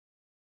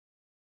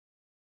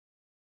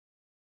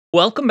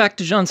Welcome back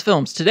to John's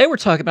Films. Today we're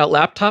talking about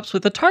laptops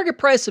with a target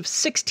price of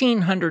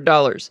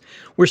 $1,600.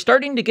 We're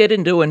starting to get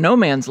into a no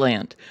man's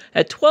land.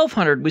 At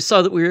 $1,200, we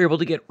saw that we were able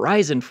to get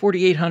Ryzen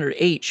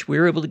 4800H. We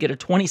were able to get a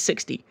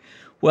 2060.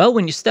 Well,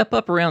 when you step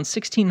up around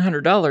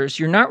 $1,600,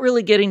 you're not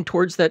really getting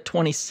towards that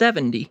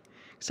 2070,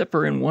 except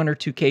for in one or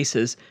two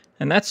cases,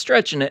 and that's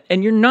stretching it,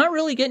 and you're not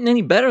really getting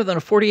any better than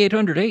a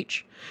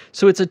 4800H.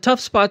 So it's a tough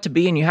spot to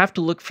be, and you have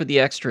to look for the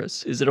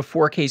extras. Is it a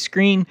 4K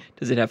screen?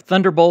 Does it have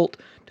Thunderbolt?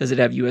 Does it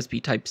have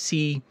USB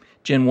Type-C,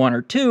 Gen 1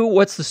 or 2?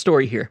 What's the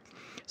story here?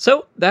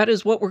 So that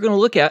is what we're going to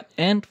look at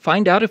and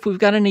find out if we've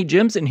got any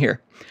gems in here.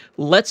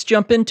 Let's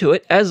jump into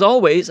it. As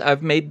always,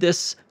 I've made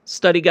this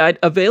study guide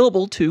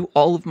available to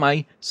all of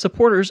my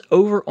supporters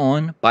over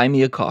on Buy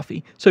Me a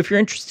Coffee. So if you're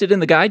interested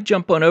in the guide,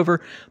 jump on over,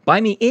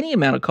 buy me any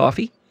amount of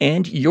coffee,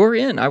 and you're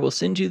in. I will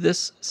send you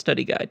this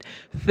study guide.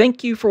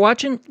 Thank you for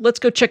watching. Let's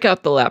go check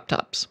out the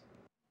laptops.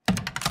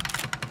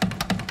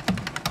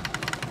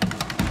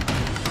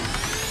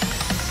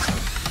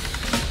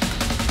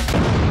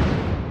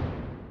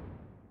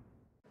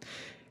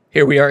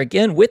 Here we are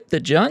again with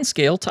the John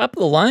scale, top of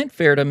the line,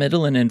 fair to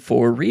middle, and in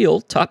for real,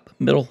 top,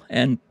 middle,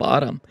 and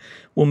bottom.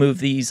 We'll move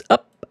these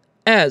up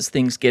as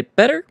things get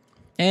better,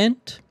 and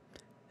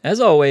as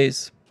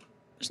always,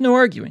 there's no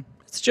arguing.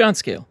 It's John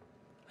scale.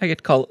 I get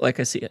to call it like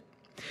I see it.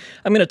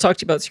 I'm going to talk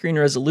to you about screen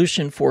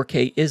resolution.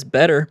 4K is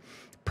better.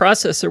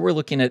 Processor, we're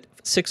looking at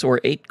 6 or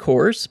 8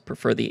 cores,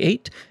 prefer the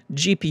 8.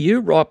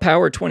 GPU, raw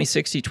power,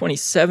 2060,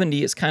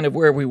 2070 is kind of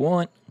where we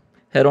want.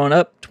 Head on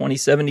up,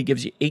 2070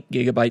 gives you 8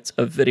 gigabytes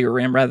of video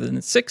RAM rather than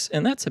 6,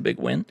 and that's a big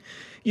win.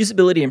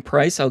 Usability and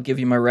price, I'll give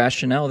you my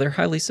rationale. They're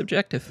highly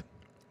subjective.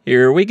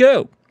 Here we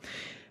go.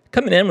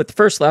 Coming in with the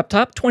first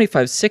laptop,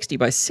 2560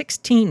 by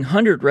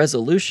 1600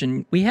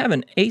 resolution, we have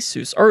an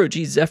ASUS ROG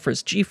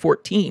ZEPHYRUS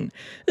G14.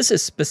 This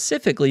is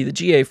specifically the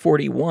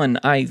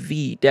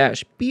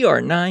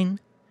GA41IV-BR9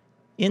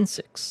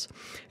 N6,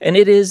 and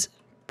it is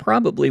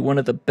probably one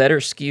of the better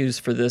SKUs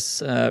for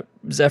this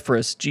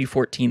ZEPHYRUS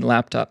G14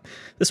 laptop.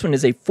 This one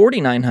is a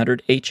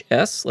 4900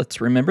 HS.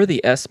 Let's remember the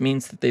S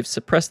means that they've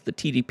suppressed the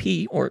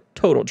TDP, or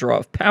total draw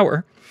of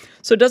power,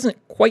 so it doesn't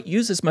quite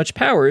use as much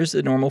power as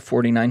the normal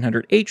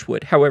 4900H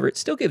would. However, it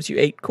still gives you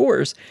 8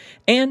 cores,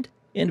 and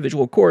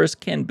individual cores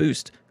can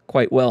boost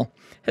quite well.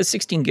 Has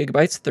 16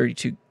 gigabytes,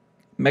 32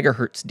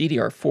 megahertz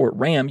DDR4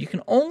 RAM. You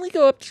can only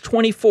go up to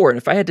 24, and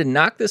if I had to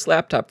knock this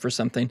laptop for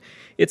something,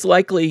 it's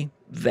likely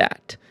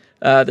that.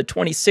 The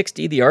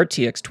 2060, the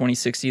RTX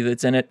 2060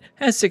 that's in it,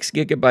 has 6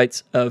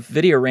 gigabytes of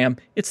video RAM.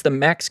 It's the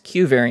Max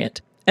Q variant.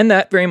 And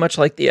that, very much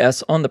like the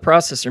S on the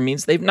processor,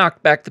 means they've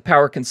knocked back the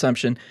power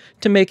consumption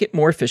to make it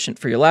more efficient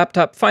for your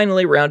laptop.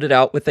 Finally rounded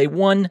out with a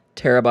 1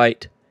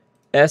 terabyte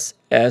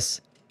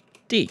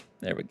SSD.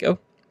 There we go.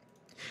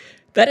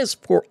 That is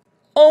for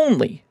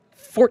only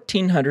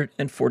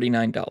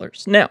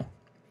 $1,449. Now,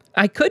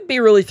 I could be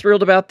really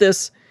thrilled about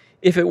this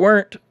if it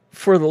weren't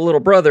for the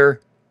little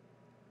brother,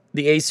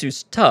 the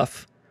ASUS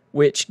TUF,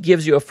 which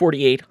gives you a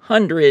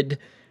 4800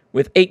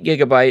 with 8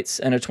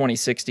 gigabytes and a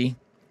 2060,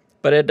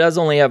 but it does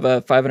only have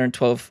a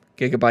 512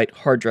 gigabyte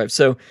hard drive.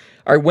 So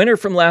our winner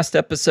from last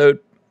episode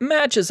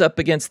matches up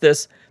against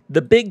this.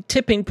 The big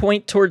tipping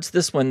point towards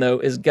this one, though,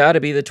 is got to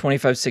be the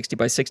 2560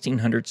 by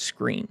 1600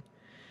 screen.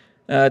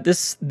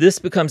 This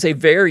becomes a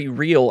very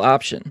real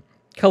option.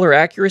 Color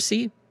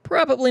accuracy,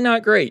 probably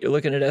not great. You're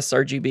looking at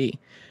sRGB.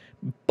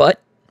 But,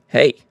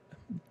 hey,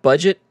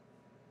 budget,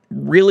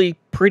 really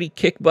pretty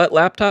kick-butt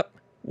laptop,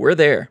 we're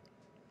there.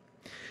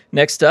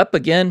 Next up,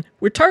 again,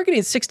 we're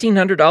targeting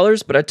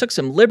 $1,600, but I took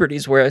some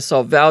liberties where I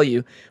saw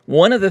value.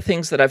 One of the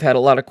things that I've had a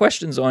lot of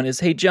questions on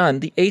is, hey, John,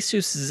 the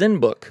ASUS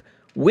ZenBook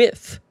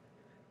with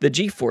the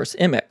GeForce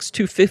MX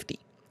 250.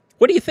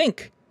 What do you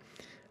think?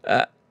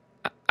 I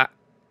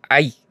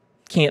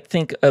can't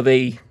think of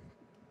a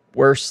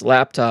worse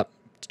laptop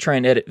to try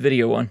and edit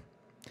video on.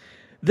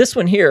 This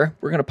one here,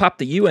 we're going to pop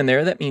the U in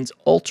there. That means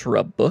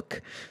Ultrabook.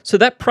 So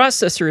that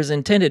processor is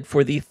intended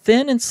for the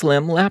thin and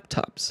slim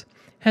laptops.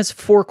 Has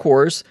 4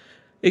 cores,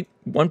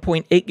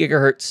 1.8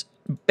 gigahertz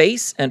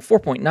base and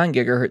 4.9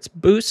 gigahertz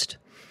boost,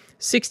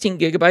 16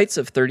 gigabytes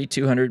of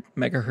 3200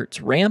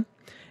 megahertz RAM,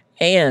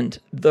 and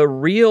the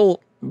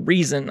real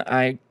reason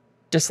I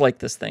dislike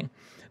this thing,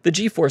 the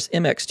GeForce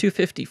MX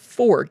 250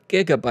 4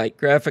 gigabyte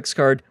graphics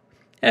card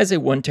has a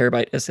 1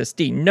 terabyte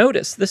SSD.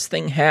 Notice this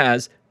thing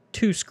has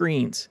 2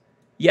 screens.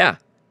 Yeah,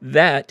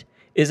 that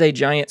is a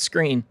giant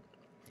screen.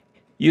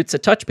 It's a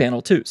touch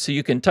panel too, so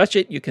you can touch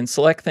it, you can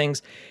select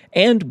things,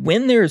 and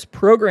when there's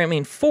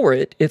programming for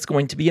it, it's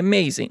going to be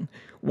amazing.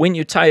 When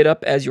you tie it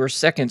up as your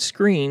second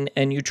screen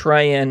and you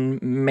try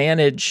and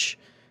manage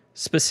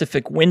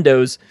specific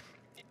windows,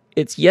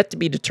 it's yet to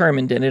be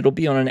determined, and it'll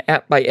be on an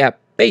app-by-app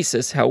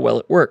basis how well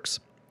it works.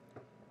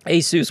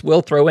 ASUS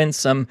will throw in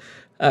some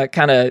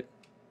kind of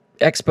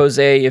expose,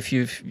 if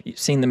you've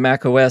seen the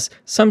Mac OS,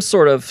 some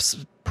sort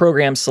of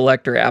program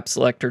selector, app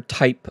selector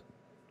type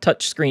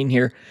touch screen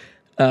here.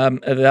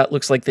 That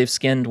looks like they've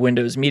skinned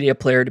Windows Media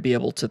Player to be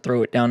able to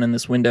throw it down in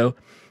this window.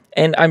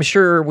 And I'm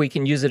sure we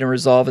can use it in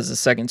Resolve as a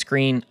second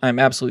screen. I'm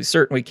absolutely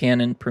certain we can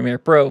in Premiere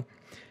Pro.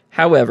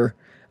 However,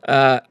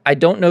 I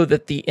don't know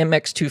that the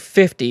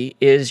MX250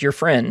 is your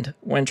friend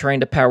when trying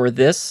to power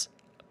this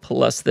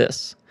plus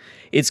this.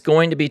 It's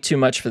going to be too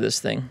much for this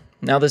thing.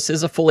 Now, this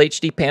is a full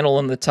HD panel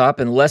on the top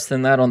and less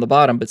than that on the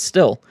bottom, but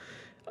still,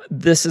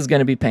 this is going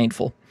to be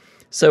painful.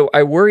 So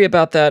I worry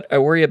about that. I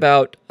worry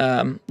about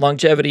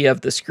longevity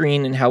of the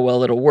screen and how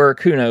well it'll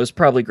work. Who knows?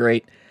 Probably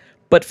great.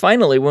 But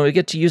finally, when we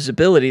get to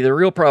usability, the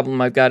real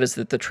problem I've got is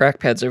that the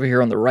trackpad's over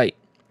here on the right.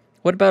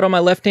 What about all my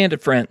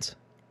left-handed friends?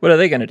 What are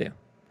they going to do?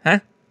 Huh?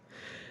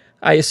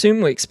 I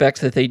assume we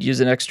expect that they'd use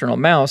an external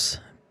mouse,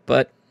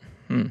 but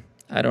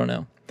I don't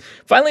know.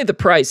 Finally, the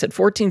price at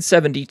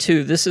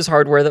 $1472. This is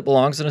hardware that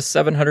belongs in a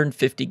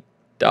 $750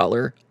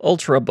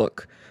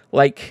 Ultrabook.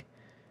 Like,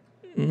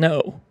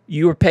 no,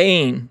 you are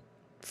paying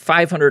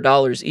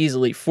 $500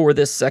 easily for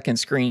this second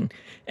screen,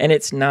 and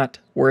it's not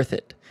worth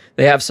it.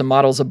 They have some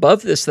models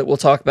above this that we'll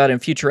talk about in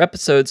future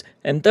episodes,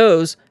 and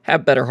those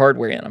have better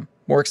hardware in them.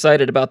 More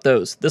excited about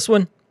those. This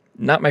one,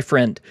 not my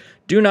friend.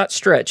 Do not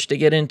stretch to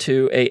get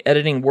into a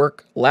editing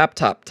work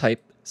laptop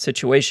type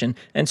situation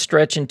and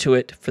stretch into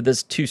it for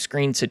this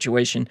two-screen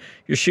situation.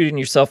 You're shooting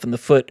yourself in the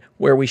foot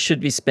where we should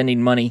be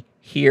spending money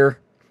here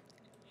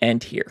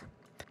and here.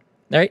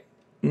 All right,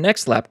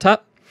 next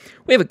laptop.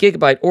 We have a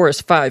Gigabyte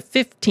AORUS 5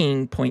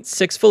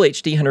 15.6 Full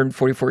HD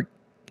 144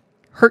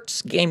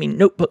 Hertz gaming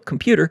notebook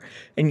computer.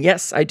 And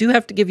yes, I do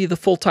have to give you the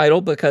full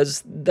title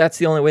because that's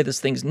the only way this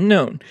thing's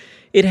known.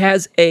 It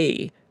has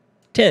a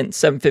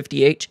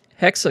 10750H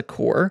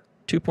hexa-core,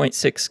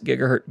 2.6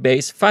 gigahertz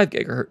base, 5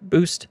 gigahertz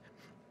boost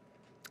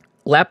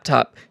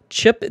laptop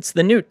chip. It's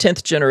the new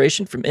 10th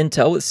generation from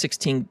Intel with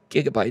 16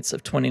 gigabytes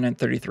of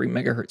 2933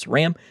 megahertz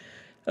RAM.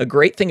 A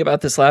great thing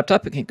about this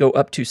laptop, it can go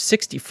up to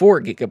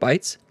 64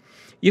 gigabytes.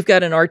 You've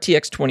got an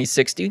RTX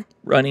 2060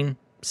 running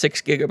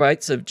 6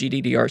 gigabytes of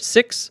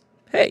GDDR6.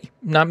 Hey,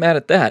 not mad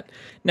at that.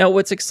 Now,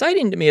 what's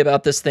exciting to me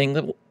about this thing,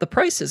 the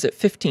price is at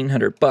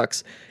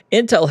 $1,500.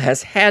 Intel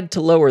has had to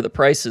lower the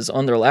prices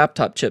on their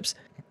laptop chips.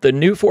 The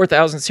new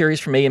 4000 series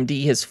from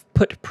AMD has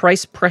put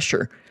price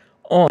pressure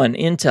on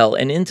Intel,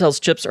 and Intel's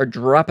chips are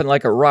dropping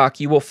like a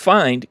rock. You will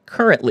find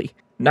currently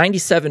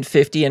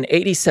 9750 and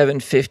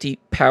 8750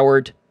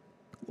 powered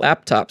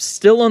laptops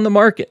still on the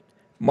market,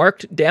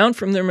 marked down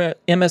from their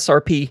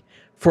MSRP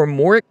for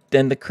more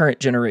than the current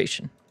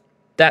generation.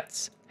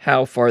 That's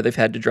how far they've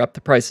had to drop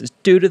the prices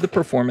due to the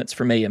performance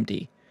from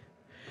AMD.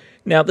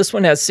 Now, this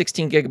one has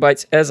 16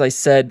 gigabytes. As I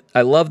said,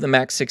 I love the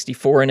Max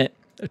 64 in it.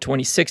 A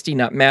 2060,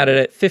 not mad at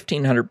it.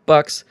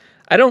 $1,500.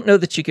 I don't know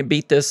that you can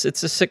beat this.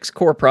 It's a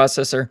 6-core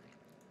processor,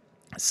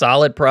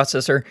 solid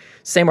processor,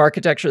 same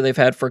architecture they've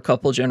had for a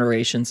couple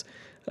generations.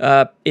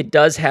 It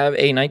does have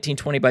a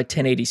 1920 by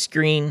 1080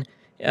 screen.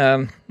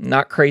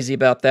 Not crazy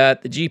about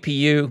that. The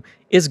GPU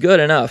is good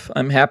enough.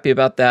 I'm happy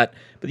about that.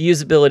 But the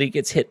usability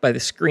gets hit by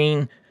the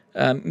screen,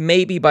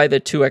 maybe by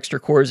the 2 extra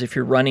cores if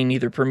you're running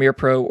either Premiere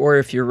Pro or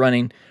if you're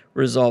running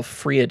Resolve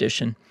Free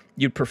Edition.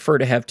 You'd prefer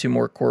to have 2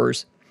 more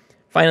cores.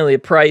 Finally, a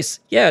price.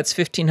 Yeah, it's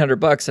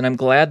 $1,500, and I'm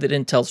glad that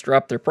Intel's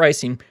dropped their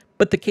pricing,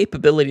 but the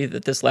capability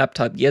that this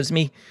laptop gives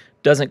me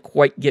doesn't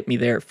quite get me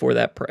there for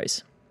that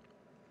price.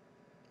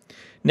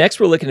 Next,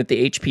 we're looking at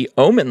the HP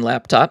OMEN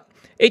laptop.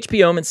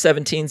 HP OMEN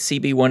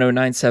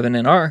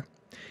 17CB1097NR.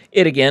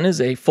 It again is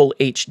a full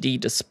HD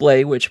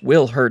display, which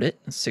will hurt it.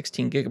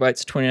 16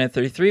 gigabytes,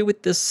 2933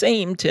 with the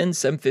same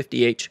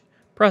 10750H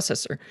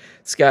processor.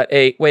 It's got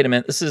a, wait a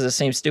minute, this is the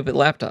same stupid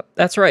laptop.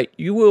 That's right,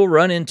 you will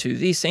run into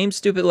the same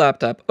stupid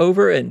laptop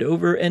over and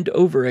over and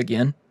over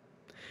again.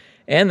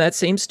 And that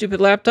same stupid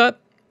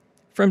laptop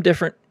from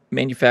different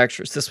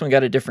manufacturers. This one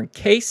got a different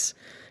case,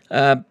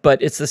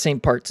 but it's the same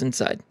parts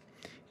inside.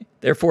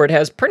 Therefore, it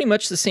has pretty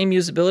much the same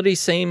usability,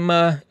 same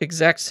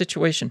exact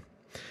situation.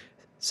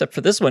 Except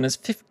for this one is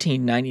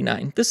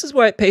 $15.99. This is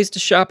why it pays to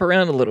shop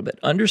around a little bit.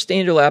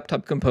 Understand your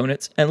laptop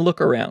components and look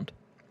around.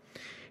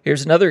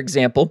 Here's another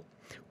example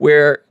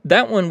where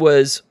that one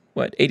was,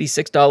 what,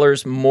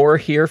 $86 more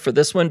here for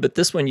this one, but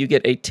this one you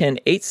get a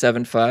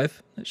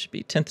 10875. That should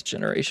be 10th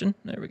generation.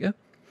 There we go.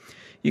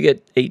 You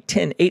get a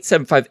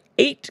 10875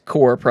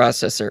 8-core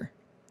processor.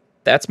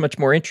 That's much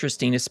more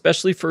interesting,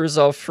 especially for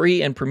Resolve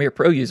Free and Premiere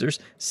Pro users.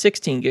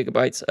 16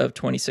 gigabytes of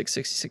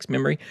 2666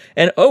 memory.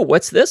 And oh,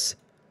 what's this?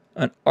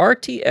 An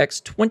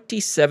RTX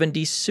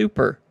 2070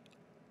 Super.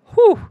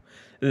 Whew.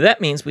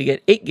 That means we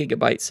get 8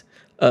 gigabytes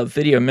of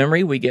video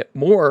memory. We get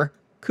more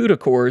CUDA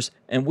cores,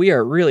 and we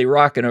are really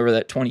rocking over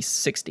that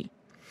 2060.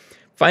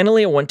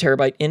 Finally, a 1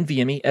 terabyte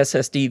NVMe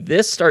SSD.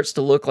 This starts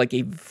to look like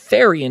a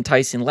very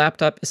enticing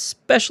laptop,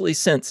 especially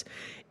since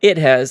it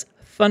has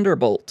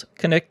Thunderbolt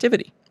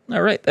connectivity.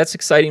 All right, that's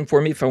exciting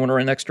for me if I want to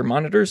run extra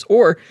monitors,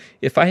 or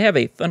if I have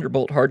a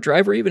Thunderbolt hard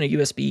drive or even a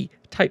USB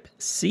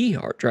Type-C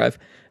hard drive,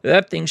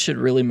 that thing should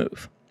really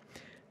move.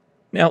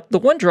 Now, the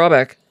one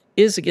drawback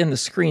is, again, the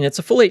screen. It's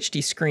a full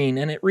HD screen,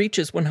 and it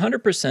reaches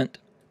 100%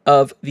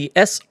 of the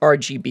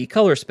sRGB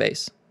color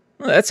space.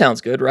 Well, that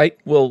sounds good, right?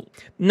 Well,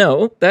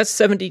 no, that's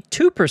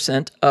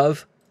 72%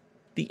 of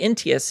the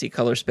NTSC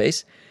color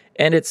space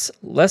and it's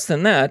less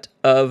than that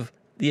of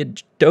the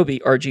Adobe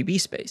RGB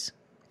space.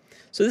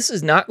 So this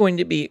is not going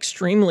to be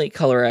extremely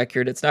color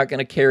accurate. It's not going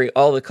to carry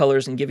all the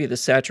colors and give you the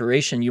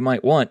saturation you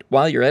might want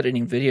while you're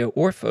editing video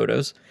or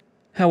photos.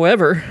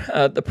 However,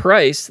 the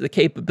price, the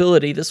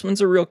capability, this one's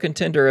a real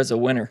contender as a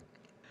winner.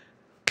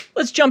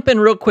 Let's jump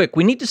in real quick.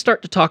 We need to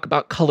start to talk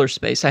about color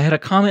space. I had a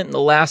comment in the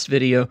last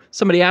video.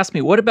 Somebody asked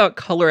me, what about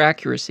color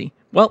accuracy?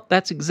 Well,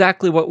 that's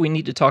exactly what we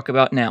need to talk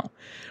about now.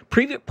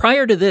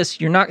 Prior to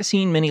this, you're not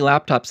seeing many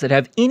laptops that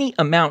have any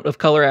amount of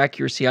color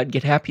accuracy I'd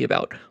get happy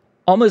about.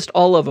 Almost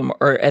all of them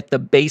are at the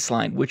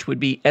baseline, which would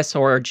be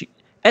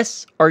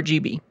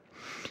sRGB.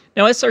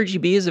 Now,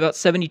 sRGB is about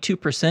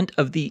 72%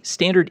 of the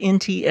standard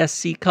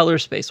NTSC color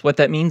space. What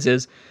that means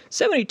is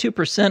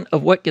 72%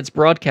 of what gets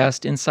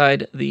broadcast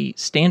inside the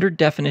standard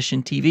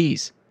definition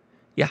TVs.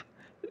 Yeah,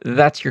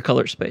 that's your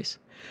color space.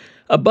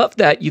 Above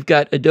that, you've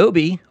got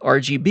Adobe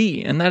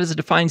RGB, and that is a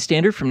defined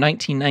standard from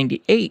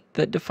 1998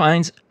 that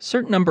defines a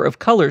certain number of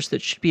colors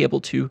that should be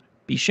able to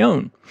be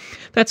shown.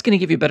 That's going to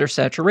give you better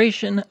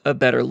saturation, a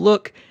better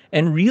look,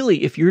 and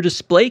really, if your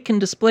display can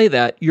display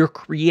that, you're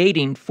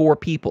creating for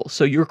people.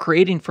 So you're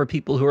creating for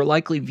people who are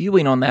likely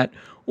viewing on that,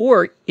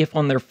 or if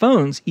on their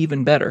phones,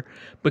 even better,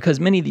 because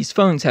many of these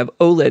phones have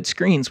OLED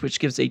screens, which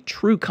gives a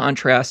true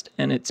contrast,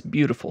 and it's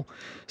beautiful.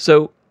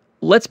 So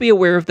let's be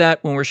aware of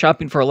that when we're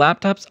shopping for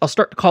laptops. I'll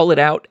start to call it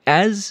out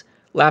as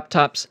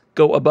laptops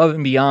go above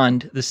and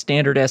beyond the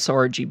standard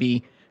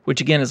sRGB,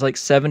 which again is like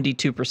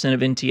 72%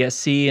 of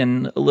NTSC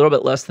and a little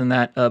bit less than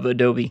that of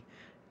Adobe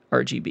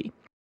RGB.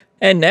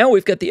 And now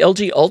we've got the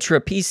LG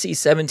Ultra PC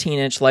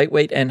 17-inch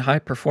lightweight and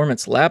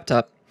high-performance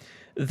laptop.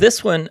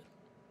 This one,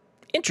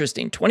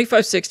 interesting,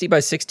 2560 by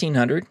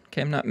 1600.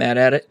 Okay, I'm not mad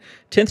at it.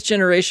 10th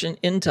generation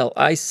Intel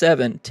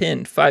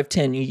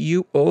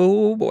i7-10510U,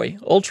 oh boy,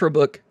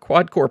 Ultrabook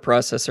quad-core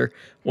processor,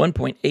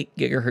 1.8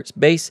 gigahertz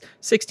base,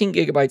 16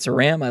 gigabytes of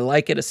RAM. I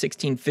like it, a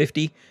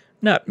 1650.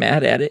 Not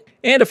mad at it.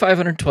 And a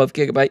 512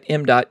 gigabyte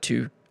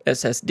M.2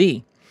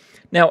 SSD.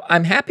 Now,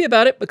 I'm happy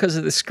about it because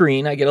of the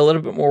screen. I get a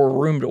little bit more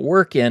room to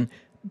work in,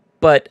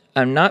 but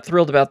I'm not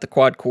thrilled about the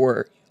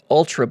quad-core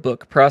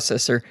Ultrabook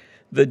processor.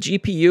 The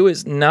GPU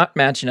is not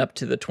matching up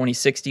to the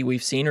 2060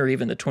 we've seen, or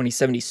even the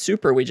 2070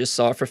 Super we just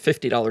saw for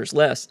 $50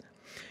 less.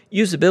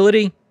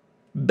 Usability,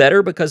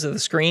 better because of the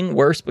screen,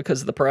 worse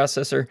because of the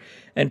processor.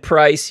 And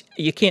price,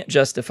 you can't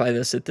justify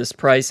this at this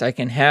price. I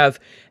can have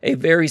a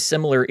very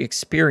similar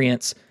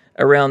experience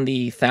around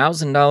the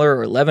 $1,000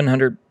 or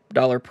 $1,100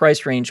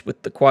 price range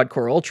with the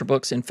quad-core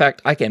Ultrabooks. In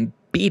fact, I can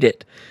beat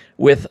it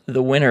with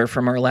the winner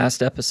from our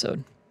last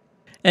episode.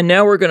 And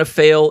now we're going to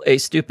fail a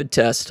stupid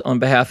test on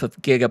behalf of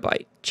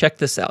Gigabyte. Check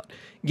this out.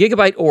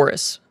 Gigabyte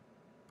AORUS.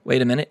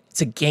 Wait a minute.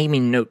 It's a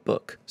gaming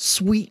notebook.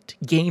 Sweet.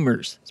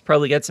 Gamers. It's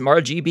probably got some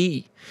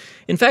RGB.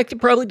 In fact, it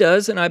probably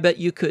does, and I bet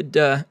you could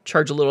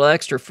charge a little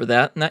extra for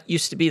that. And that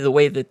used to be the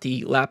way that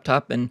the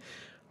laptop and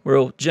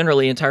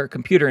generally entire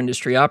computer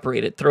industry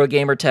operated. Throw a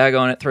gamer tag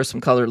on it, throw some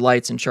colored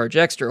lights, and charge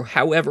extra.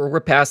 However, we're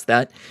past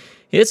that.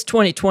 It's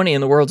 2020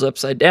 and the world's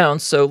upside down,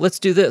 so let's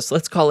do this.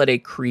 Let's call it a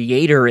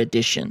Creator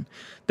Edition.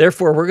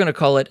 Therefore, we're going to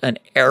call it an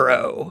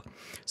Aero.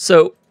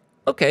 So,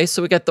 okay,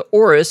 so we got the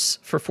AORUS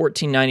for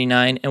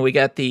 $14.99, and we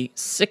got the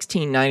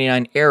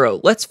 $16.99 Aero.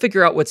 Let's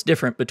figure out what's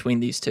different between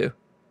these two.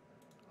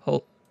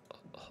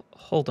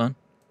 Hold on.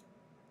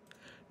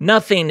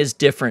 Nothing is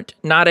different.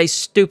 Not a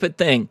stupid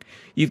thing.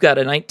 You've got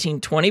a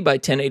 1920 by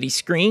 1080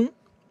 screen.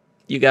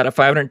 You got a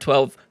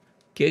 512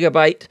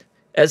 gigabyte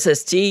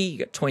SSD. You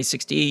got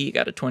 2060. You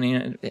got a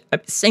 20.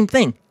 Same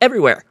thing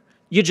everywhere.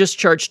 You just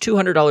charge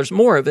 $200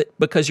 more of it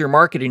because you're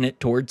marketing it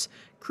towards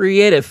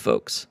creative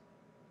folks.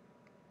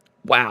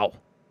 Wow.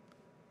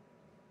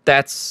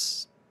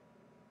 That's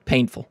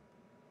painful.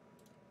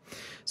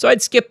 So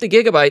I'd skip the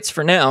gigabytes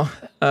for now.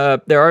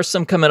 There are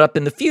some coming up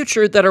in the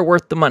future that are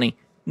worth the money.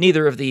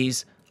 Neither of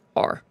these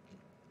are.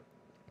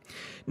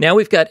 Now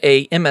we've got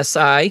a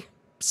MSI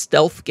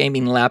stealth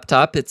gaming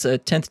laptop. It's a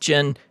 10th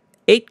gen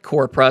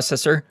 8-core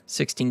processor,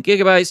 16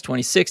 gigabytes,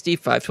 2060,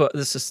 512.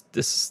 This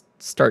is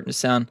starting to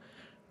sound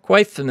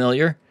quite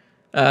familiar.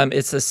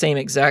 It's the same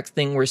exact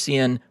thing we're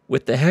seeing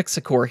with the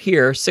hexacore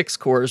here. 6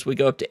 cores, we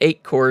go up to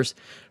 8 cores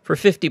for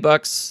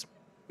 $50.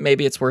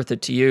 Maybe it's worth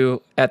it to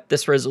you. At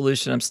this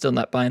resolution, I'm still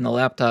not buying the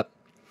laptop.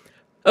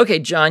 Okay,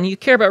 John, you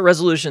care about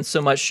resolution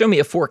so much. Show me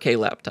a 4K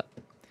laptop.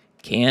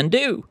 Can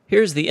do.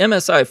 Here's the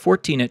MSI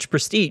 14-inch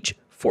Prestige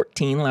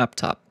 14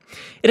 laptop.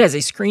 It has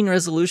a screen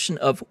resolution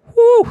of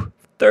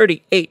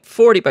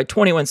 3840 by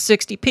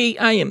 2160p.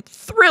 I am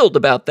thrilled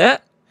about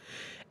that.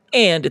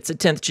 And it's a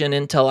 10th gen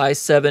Intel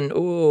i7.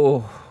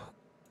 Oh,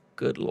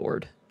 good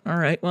Lord. All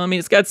right. Well, I mean,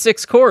 it's got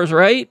 6 cores,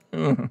 right?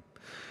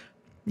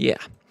 Yeah.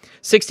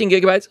 16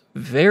 gigabytes.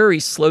 Very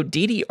slow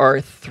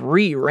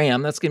DDR3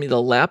 RAM. That's going to be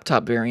the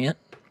laptop variant.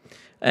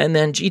 And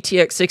then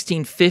GTX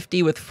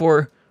 1650 with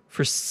for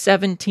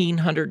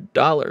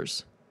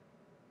 $1,700.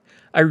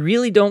 I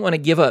really don't want to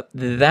give up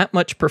that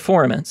much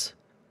performance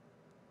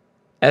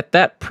at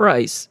that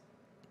price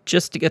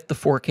just to get the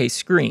 4K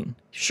screen.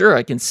 Sure,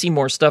 I can see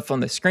more stuff on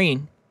the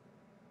screen.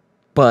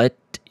 but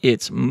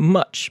it's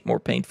much more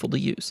painful to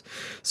use.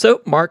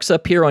 So marks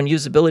up here on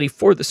usability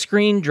for the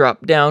screen,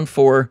 drop down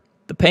for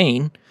the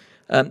pain.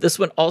 This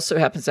one also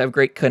happens to have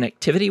great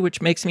connectivity,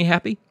 which makes me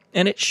happy,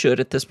 and it should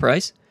at this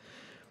price.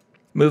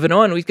 Moving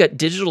on, we've got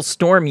Digital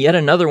Storm, yet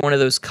another one of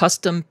those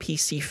custom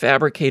PC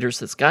fabricators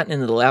that's gotten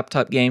into the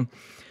laptop game.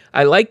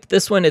 I liked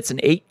this one. It's an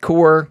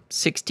 8-core,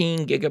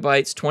 16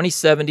 gigabytes,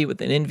 2070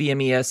 with an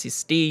NVMe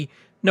SSD.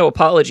 No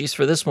apologies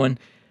for this one.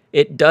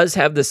 It does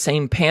have the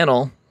same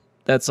panel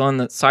that's on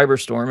the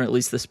Cyberstorm, at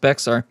least the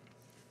specs are.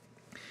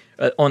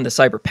 On the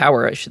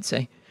CyberPower, I should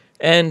say.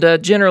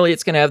 And generally,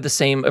 it's going to have the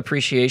same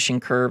appreciation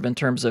curve in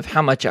terms of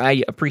how much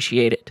I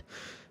appreciate it.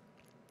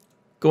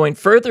 Going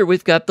further,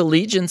 we've got the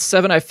Legion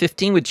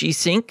 7i15 with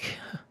G-Sync.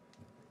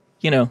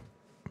 You know,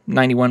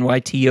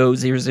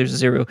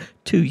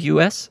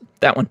 91YTO0002US.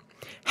 That one.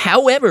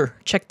 However,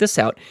 check this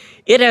out.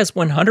 It has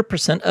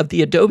 100% of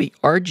the Adobe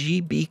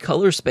RGB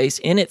color space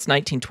in its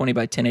 1920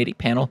 by 1080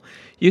 panel.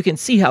 You can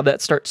see how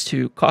that starts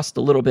to cost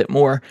a little bit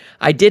more.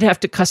 I did have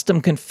to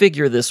custom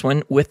configure this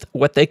one with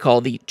what they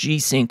call the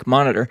G-Sync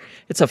monitor.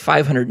 It's a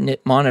 500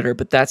 nit monitor,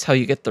 but that's how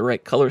you get the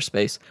right color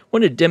space. I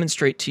wanted to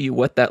demonstrate to you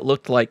what that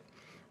looked like.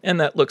 And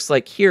that looks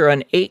like here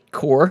an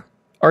 8-core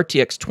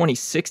RTX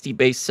 2060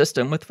 base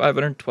system with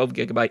 512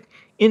 gigabyte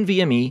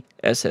NVMe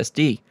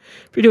SSD.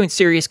 If you're doing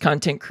serious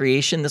content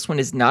creation, this one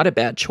is not a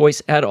bad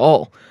choice at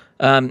all.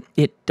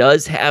 It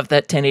does have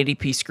that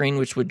 1080p screen,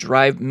 which would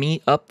drive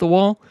me up the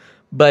wall,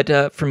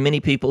 but for many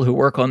people who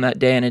work on that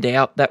day in and day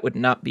out, that would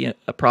not be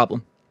a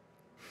problem.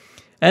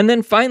 And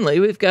then finally,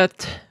 we've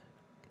got,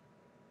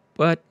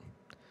 what?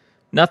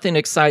 Nothing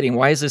exciting.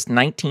 Why is this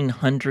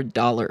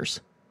 $1,900?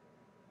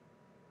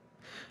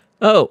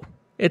 Oh,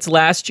 it's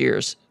last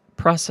year's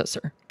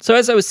processor. So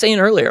as I was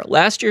saying earlier,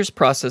 last year's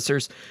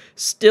processors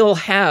still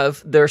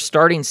have their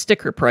starting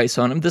sticker price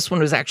on them. This one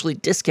was actually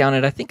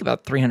discounted, I think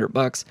about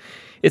 $300.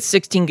 It's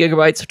 16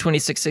 gigabytes of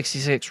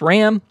 2666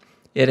 RAM.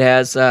 It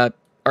has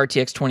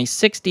RTX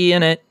 2060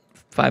 in it,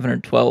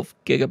 512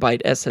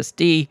 gigabyte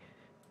SSD,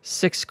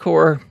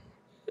 6-core.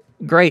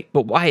 Great,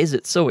 but why is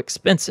it so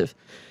expensive?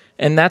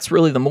 And that's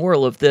really the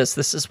moral of this.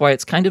 This is why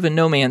it's kind of a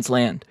no man's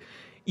land.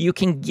 You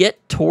can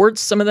get towards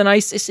some of the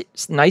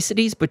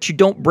niceties, but you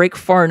don't break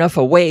far enough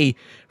away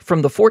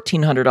from the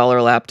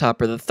 $1,400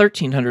 laptop or the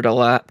 $1,300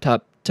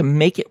 laptop to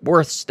make it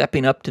worth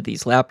stepping up to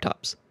these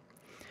laptops.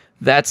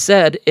 That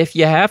said, if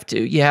you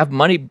have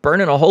money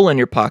burning a hole in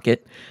your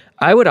pocket,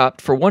 I would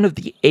opt for one of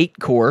the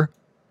 8-core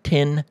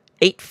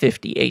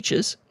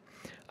 10850Hs.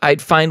 I'd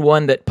find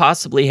one that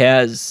possibly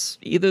has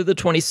either the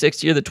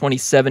 2060 or the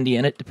 2070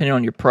 in it, depending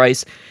on your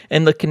price,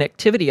 and the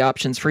connectivity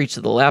options for each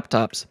of the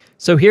laptops.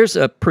 So here's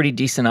a pretty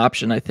decent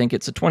option, I think.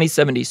 It's a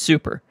 2070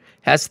 Super,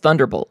 has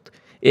Thunderbolt.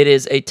 It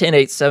is a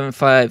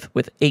 10875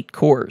 with 8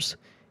 cores.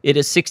 It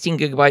is 16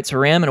 gigabytes of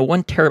RAM and a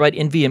 1 terabyte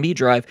NVMe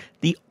drive.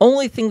 The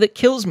only thing that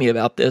kills me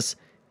about this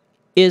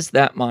is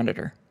that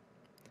monitor.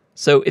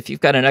 So if you've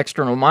got an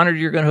external monitor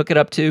you're going to hook it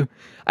up to,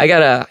 I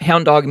got a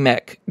Hound Dog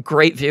Mech,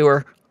 great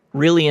viewer.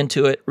 Really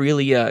into it,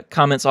 really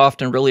comments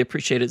often, really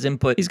appreciate his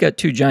input. He's got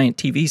 2 giant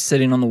TVs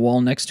sitting on the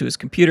wall next to his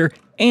computer,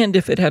 and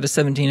if it had a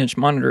 17-inch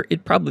monitor,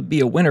 it'd probably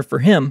be a winner for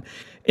him.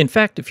 In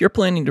fact, if you're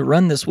planning to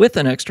run this with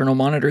an external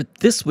monitor,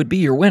 this would be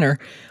your winner.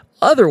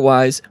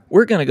 Otherwise,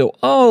 we're going to go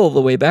all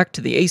the way back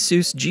to the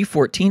ASUS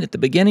G14 at the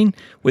beginning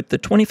with the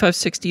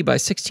 2560 by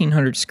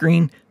 1600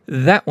 screen.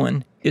 That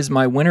one is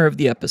my winner of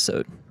the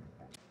episode.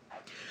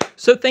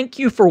 So thank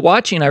you for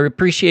watching. I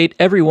appreciate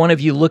every one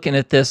of you looking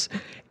at this.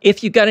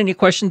 If you got any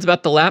questions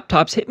about the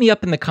laptops, hit me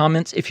up in the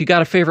comments. If you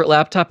got a favorite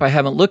laptop I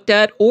haven't looked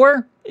at,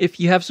 or if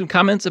you have some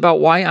comments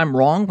about why I'm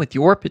wrong with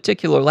your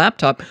particular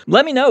laptop,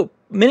 let me know.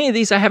 Many of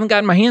these I haven't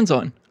gotten my hands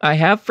on. I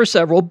have for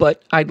several,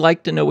 but I'd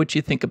like to know what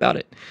you think about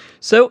it.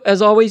 So,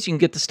 as always, you can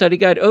get the study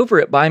guide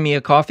over at Buy Me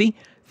a Coffee.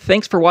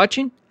 Thanks for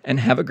watching, and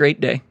have a great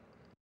day.